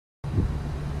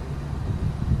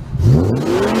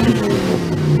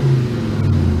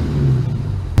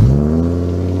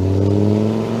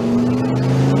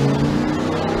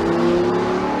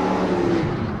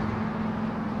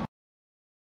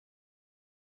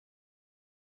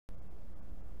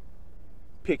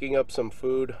Picking up some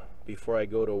food before I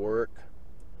go to work.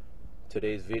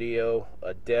 Today's video,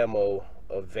 a demo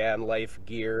of van life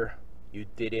gear you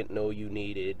didn't know you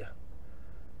needed.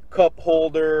 Cup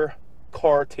holder,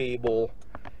 car table,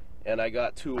 and I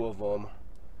got two of them.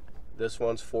 This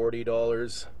one's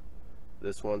 $40,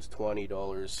 this one's $20.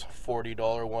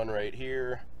 $40 one right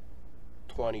here,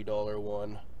 $20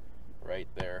 one right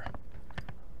there.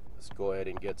 Let's go ahead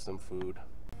and get some food.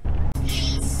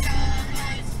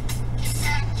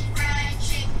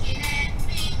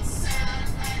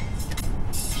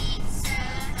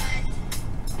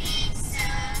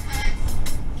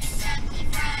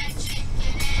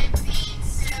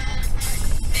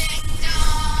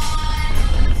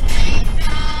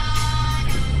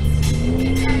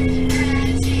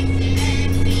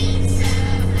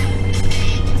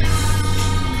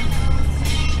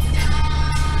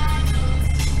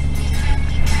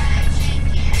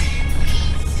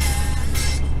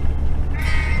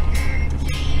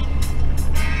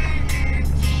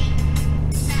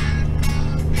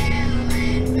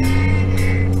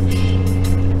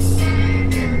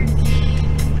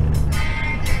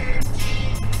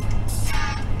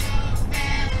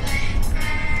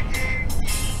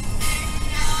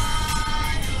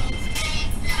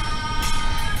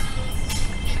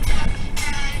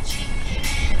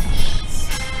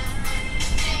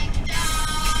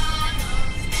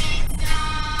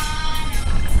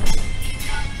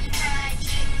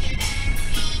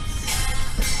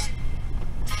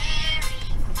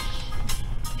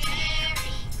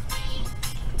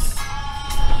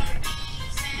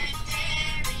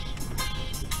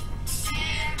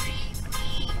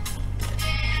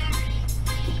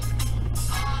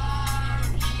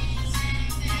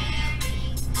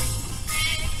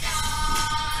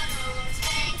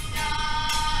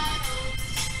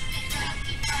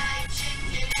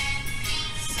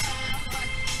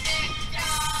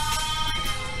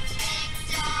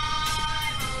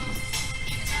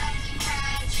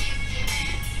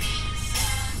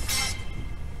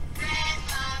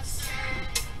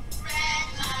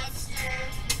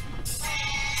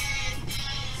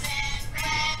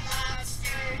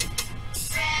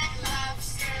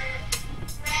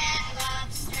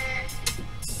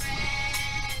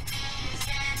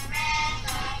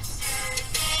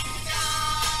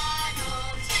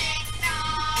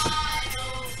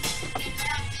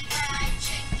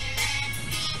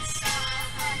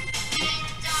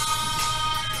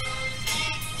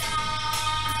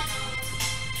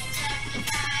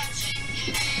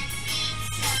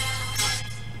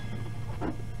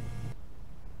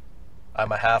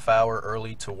 I'm a half hour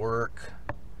early to work.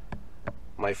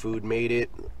 My food made it,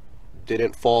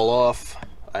 didn't fall off.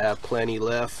 I have plenty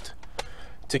left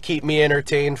to keep me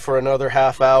entertained for another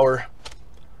half hour.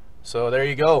 So there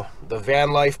you go, the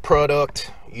van life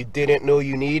product you didn't know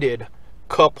you needed.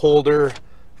 Cup holder,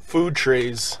 food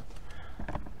trays.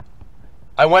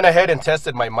 I went ahead and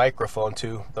tested my microphone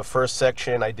too. The first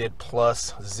section I did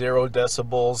plus 0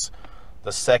 decibels.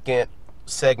 The second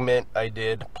segment I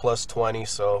did plus 20,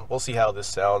 so we'll see how this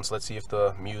sounds. Let's see if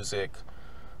the music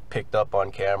picked up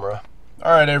on camera.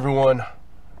 All right, everyone,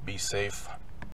 be safe.